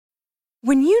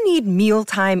When you need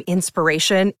mealtime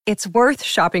inspiration, it's worth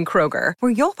shopping Kroger,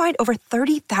 where you'll find over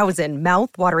 30,000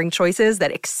 mouth-watering choices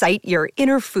that excite your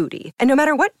inner foodie. And no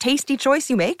matter what tasty choice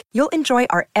you make, you'll enjoy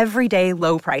our everyday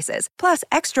low prices, plus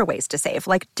extra ways to save,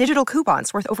 like digital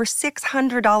coupons worth over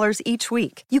 $600 each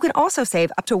week. You can also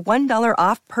save up to $1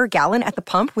 off per gallon at the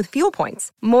pump with fuel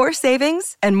points. More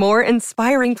savings and more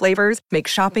inspiring flavors make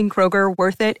shopping Kroger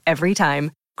worth it every time.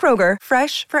 Kroger,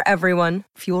 fresh for everyone.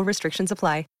 Fuel restrictions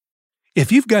apply. If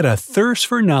you've got a thirst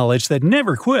for knowledge that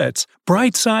never quits,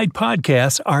 Brightside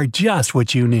Podcasts are just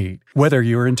what you need. Whether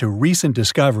you're into recent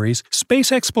discoveries, space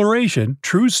exploration,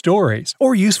 true stories,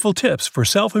 or useful tips for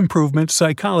self-improvement,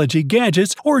 psychology,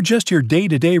 gadgets, or just your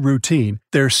day-to-day routine,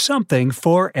 there's something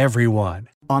for everyone.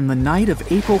 On the night of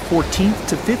April 14th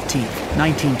to 15th,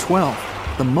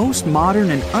 1912, the most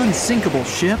modern and unsinkable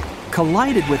ship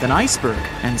collided with an iceberg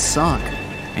and sunk.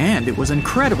 And it was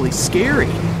incredibly scary.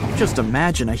 Just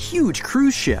imagine a huge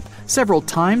cruise ship, several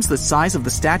times the size of the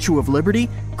Statue of Liberty,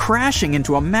 crashing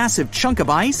into a massive chunk of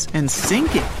ice and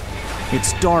sinking.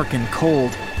 It's dark and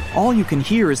cold. All you can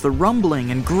hear is the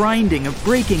rumbling and grinding of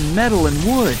breaking metal and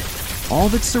wood. All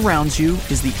that surrounds you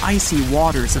is the icy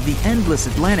waters of the endless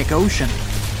Atlantic Ocean.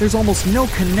 There's almost no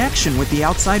connection with the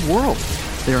outside world.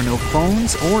 There are no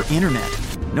phones or internet.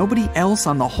 Nobody else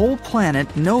on the whole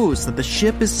planet knows that the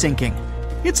ship is sinking.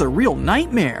 It's a real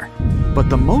nightmare. But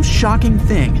the most shocking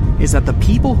thing is that the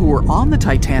people who were on the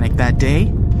Titanic that day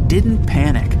didn't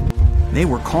panic. They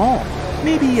were calm,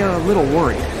 maybe a little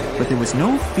worried, but there was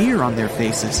no fear on their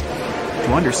faces.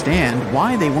 To understand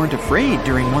why they weren't afraid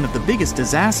during one of the biggest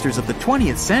disasters of the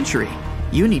 20th century,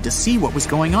 you need to see what was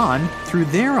going on through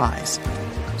their eyes.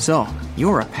 So,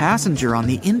 you're a passenger on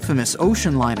the infamous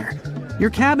ocean liner. Your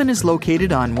cabin is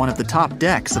located on one of the top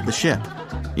decks of the ship.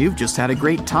 You've just had a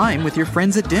great time with your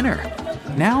friends at dinner.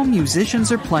 Now musicians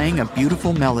are playing a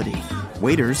beautiful melody.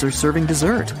 Waiters are serving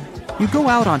dessert. You go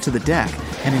out onto the deck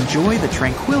and enjoy the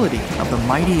tranquility of the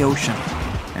mighty ocean.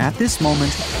 At this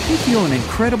moment, you feel an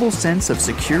incredible sense of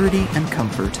security and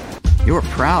comfort. You're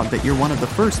proud that you're one of the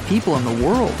first people in the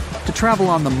world to travel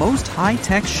on the most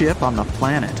high-tech ship on the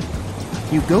planet.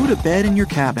 You go to bed in your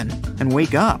cabin and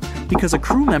wake up because a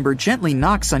crew member gently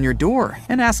knocks on your door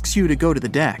and asks you to go to the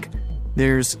deck.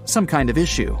 There's some kind of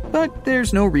issue, but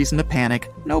there's no reason to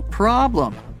panic. No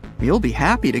problem. You'll be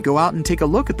happy to go out and take a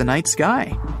look at the night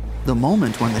sky. The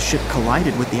moment when the ship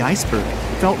collided with the iceberg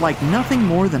felt like nothing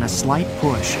more than a slight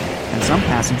push, and some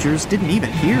passengers didn't even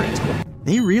hear it.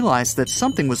 They realized that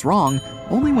something was wrong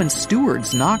only when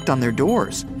stewards knocked on their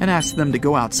doors and asked them to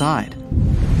go outside.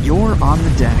 You're on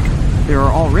the deck. There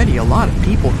are already a lot of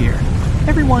people here.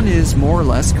 Everyone is more or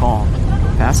less calm.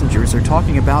 Passengers are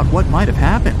talking about what might have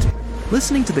happened.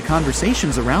 Listening to the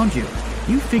conversations around you,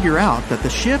 you figure out that the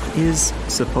ship is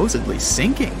supposedly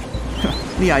sinking.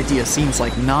 The idea seems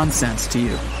like nonsense to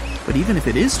you, but even if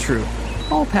it is true,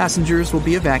 all passengers will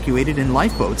be evacuated in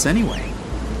lifeboats anyway.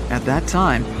 At that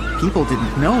time, people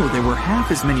didn't know there were half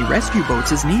as many rescue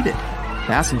boats as needed.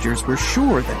 Passengers were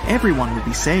sure that everyone would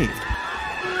be saved.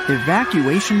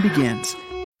 Evacuation begins.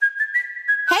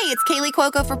 Hey, it's Kaylee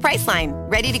Cuoco for Priceline.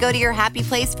 Ready to go to your happy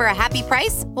place for a happy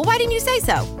price? Well, why didn't you say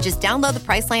so? Just download the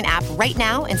Priceline app right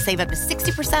now and save up to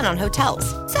 60% on hotels.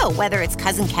 So whether it's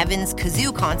Cousin Kevin's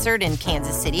Kazoo Concert in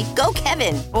Kansas City, go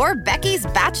Kevin, or Becky's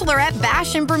Bachelorette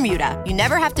Bash in Bermuda, you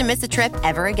never have to miss a trip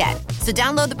ever again. So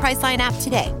download the Priceline app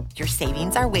today. Your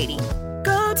savings are waiting.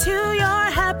 Go to your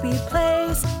happy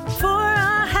place for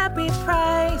a happy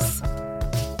price.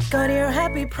 Go to your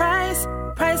happy price,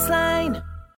 Priceline.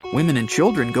 Women and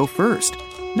children go first.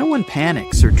 No one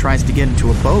panics or tries to get into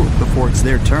a boat before it's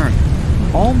their turn.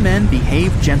 All men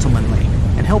behave gentlemanly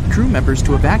and help crew members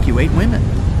to evacuate women.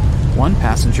 One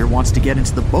passenger wants to get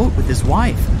into the boat with his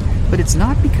wife, but it's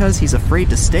not because he's afraid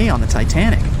to stay on the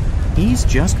Titanic. He's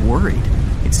just worried.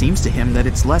 It seems to him that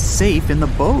it's less safe in the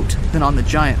boat than on the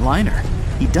giant liner.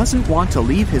 He doesn't want to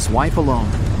leave his wife alone,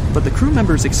 but the crew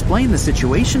members explain the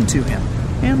situation to him,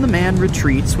 and the man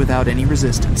retreats without any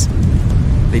resistance.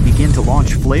 They begin to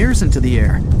launch flares into the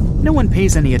air. No one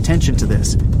pays any attention to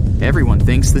this. Everyone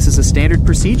thinks this is a standard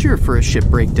procedure for a ship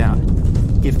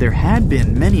breakdown. If there had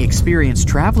been many experienced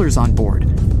travelers on board,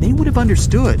 they would have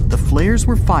understood the flares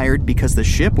were fired because the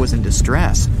ship was in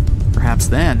distress. Perhaps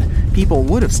then, people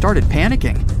would have started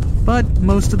panicking, but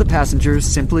most of the passengers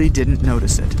simply didn't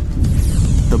notice it.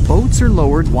 The boats are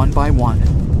lowered one by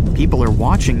one. People are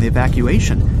watching the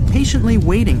evacuation, patiently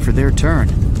waiting for their turn.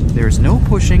 There is no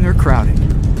pushing or crowding.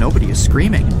 Nobody is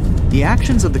screaming. The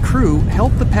actions of the crew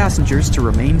help the passengers to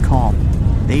remain calm.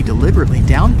 They deliberately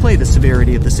downplay the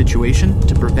severity of the situation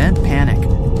to prevent panic.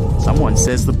 Someone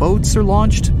says the boats are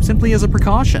launched simply as a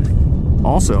precaution.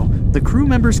 Also, the crew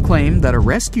members claim that a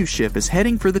rescue ship is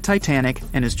heading for the Titanic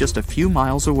and is just a few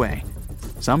miles away.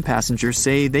 Some passengers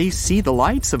say they see the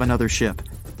lights of another ship.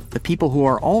 The people who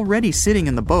are already sitting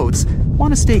in the boats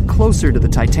want to stay closer to the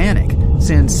Titanic,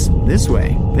 since this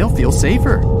way they'll feel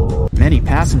safer. Many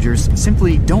passengers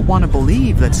simply don't want to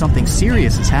believe that something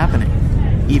serious is happening.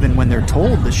 Even when they're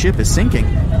told the ship is sinking,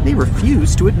 they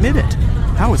refuse to admit it.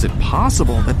 How is it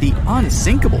possible that the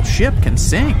unsinkable ship can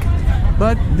sink?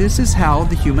 But this is how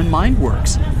the human mind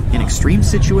works. In extreme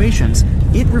situations,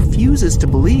 it refuses to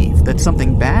believe that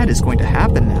something bad is going to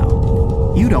happen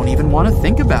now. You don't even want to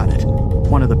think about it.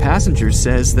 One of the passengers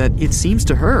says that it seems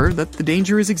to her that the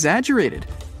danger is exaggerated.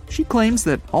 She claims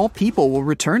that all people will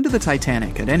return to the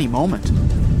Titanic at any moment.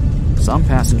 Some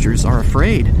passengers are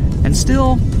afraid, and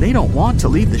still, they don't want to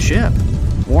leave the ship.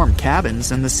 Warm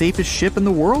cabins and the safest ship in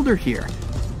the world are here.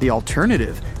 The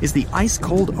alternative is the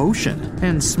ice-cold ocean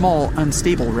and small,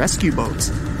 unstable rescue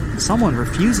boats. Someone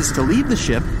refuses to leave the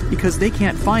ship because they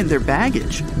can't find their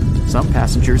baggage. Some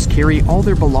passengers carry all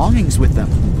their belongings with them.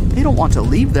 They don't want to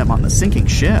leave them on the sinking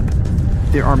ship.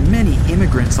 There are many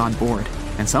immigrants on board,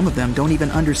 and some of them don't even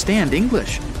understand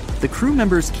English. The crew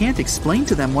members can't explain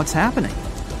to them what's happening.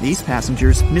 These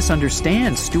passengers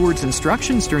misunderstand stewards'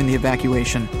 instructions during the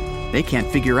evacuation. They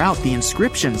can't figure out the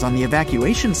inscriptions on the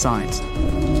evacuation signs.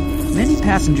 Many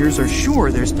passengers are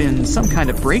sure there's been some kind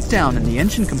of breakdown in the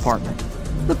engine compartment.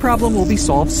 The problem will be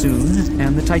solved soon,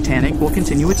 and the Titanic will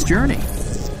continue its journey.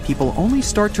 People only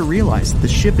start to realize the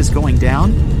ship is going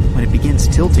down when it begins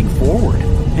tilting forward,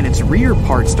 and its rear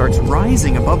part starts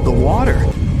rising above the water.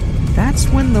 That's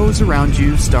when those around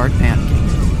you start panicking.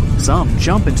 Some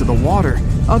jump into the water,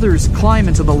 others climb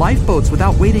into the lifeboats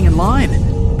without waiting in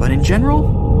line. But in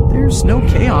general, there's no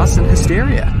chaos and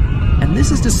hysteria. And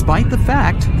this is despite the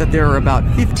fact that there are about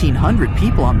 1,500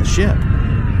 people on the ship.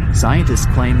 Scientists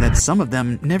claim that some of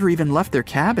them never even left their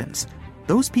cabins.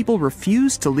 Those people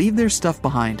refused to leave their stuff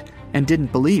behind and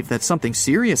didn't believe that something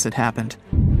serious had happened.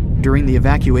 During the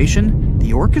evacuation,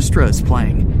 the orchestra is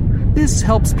playing. This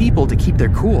helps people to keep their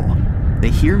cool. They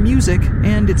hear music,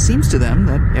 and it seems to them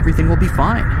that everything will be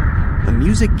fine. The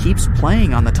music keeps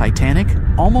playing on the Titanic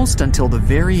almost until the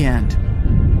very end.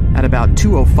 At about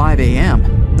 2:05 a.m.,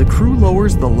 the crew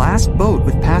lowers the last boat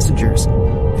with passengers.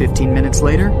 15 minutes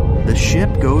later, the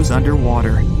ship goes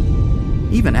underwater.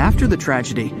 Even after the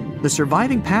tragedy, the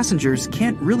surviving passengers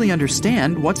can't really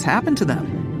understand what's happened to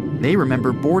them. They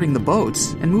remember boarding the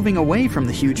boats and moving away from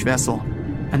the huge vessel,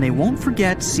 and they won't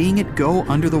forget seeing it go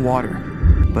under the water.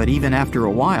 But even after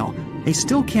a while, they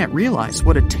still can't realize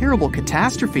what a terrible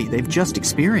catastrophe they've just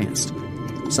experienced.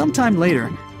 Sometime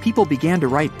later, people began to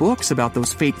write books about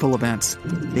those fateful events.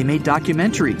 They made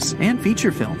documentaries and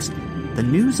feature films. The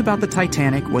news about the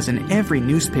Titanic was in every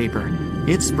newspaper.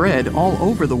 It spread all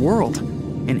over the world.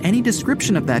 In any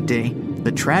description of that day,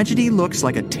 the tragedy looks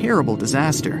like a terrible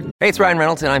disaster. Hey, it's Ryan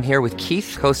Reynolds, and I'm here with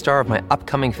Keith, co-star of my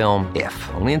upcoming film,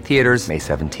 If, only in theaters May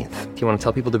 17th. Do you want to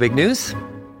tell people the big news?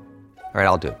 All right,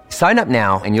 I'll do it. Sign up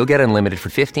now and you'll get unlimited for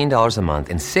 $15 a month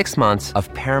and 6 months of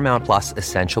Paramount Plus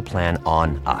Essential Plan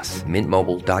on us.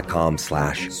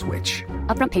 MintMobile.com/switch.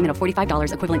 Upfront payment of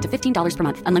 $45 equivalent to $15 per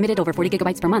month. Unlimited over 40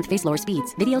 gigabytes per month. Face lower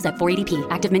speeds. Videos at 480p.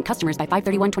 Active Mint customers by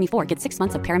 531.24 get 6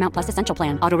 months of Paramount Plus Essential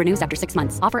Plan. Auto renews after 6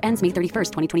 months. Offer ends May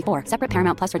 31st, 2024. Separate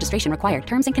Paramount Plus registration required.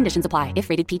 Terms and conditions apply if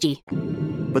rated PG.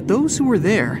 But those who were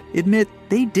there admit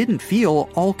they didn't feel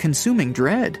all-consuming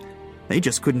dread. They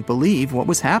just couldn't believe what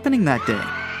was happening that day.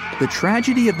 The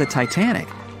tragedy of the Titanic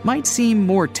might seem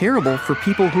more terrible for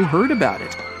people who heard about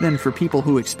it than for people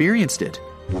who experienced it.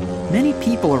 Many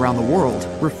people around the world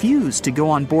refused to go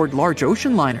on board large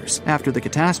ocean liners after the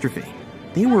catastrophe.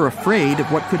 They were afraid of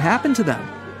what could happen to them.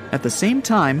 At the same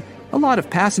time, a lot of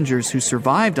passengers who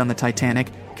survived on the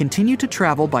Titanic continued to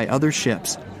travel by other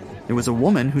ships. There was a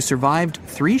woman who survived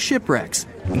 3 shipwrecks,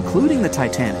 including the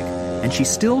Titanic, and she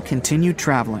still continued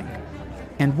traveling.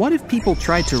 And what if people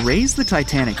tried to raise the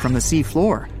Titanic from the sea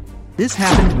floor? This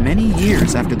happened many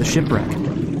years after the shipwreck.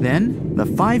 Then, the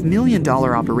 $5 million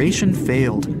operation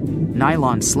failed.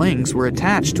 Nylon slings were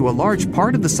attached to a large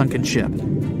part of the sunken ship.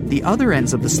 The other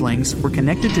ends of the slings were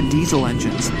connected to diesel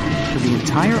engines. For the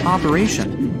entire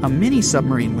operation, a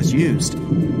mini-submarine was used.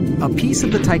 A piece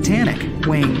of the Titanic,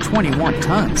 weighing 21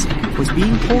 tons, was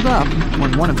being pulled up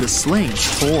when one of the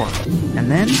slings tore. And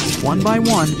then, one by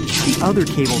one, the other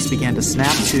cables began to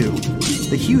snap too.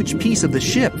 The huge piece of the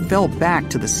ship fell back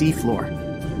to the seafloor.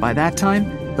 By that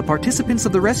time, the participants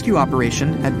of the rescue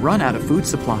operation had run out of food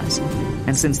supplies.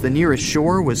 And since the nearest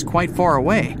shore was quite far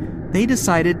away, they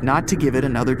decided not to give it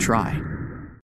another try.